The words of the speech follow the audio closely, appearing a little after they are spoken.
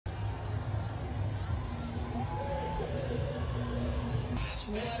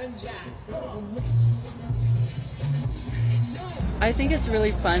I think it's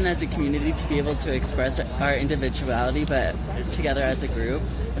really fun as a community to be able to express our individuality, but together as a group.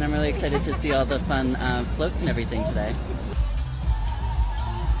 And I'm really excited to see all the fun floats and everything today.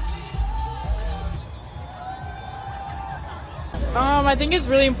 I think it's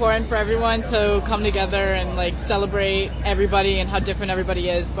really important for everyone to come together and like celebrate everybody and how different everybody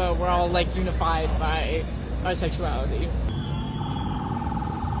is, but we're all like unified by our sexuality.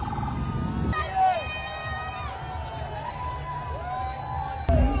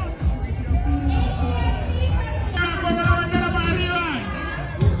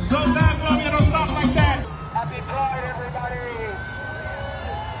 Happy Pride, everybody!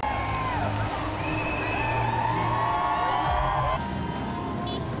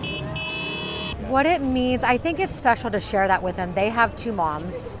 What it means, I think it's special to share that with them. They have two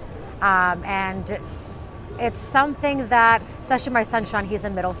moms, and it's something that, especially my son Sean, he's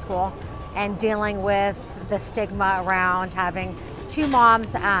in middle school, and dealing with the stigma around having two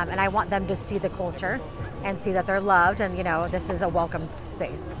moms, and I want them to see the culture and see that they're loved, and this is a welcome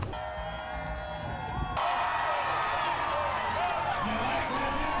space.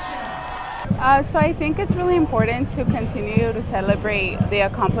 So I think it's really important to continue to celebrate the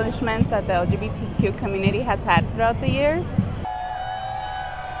accomplishments that the LGBTQ community has had throughout the years.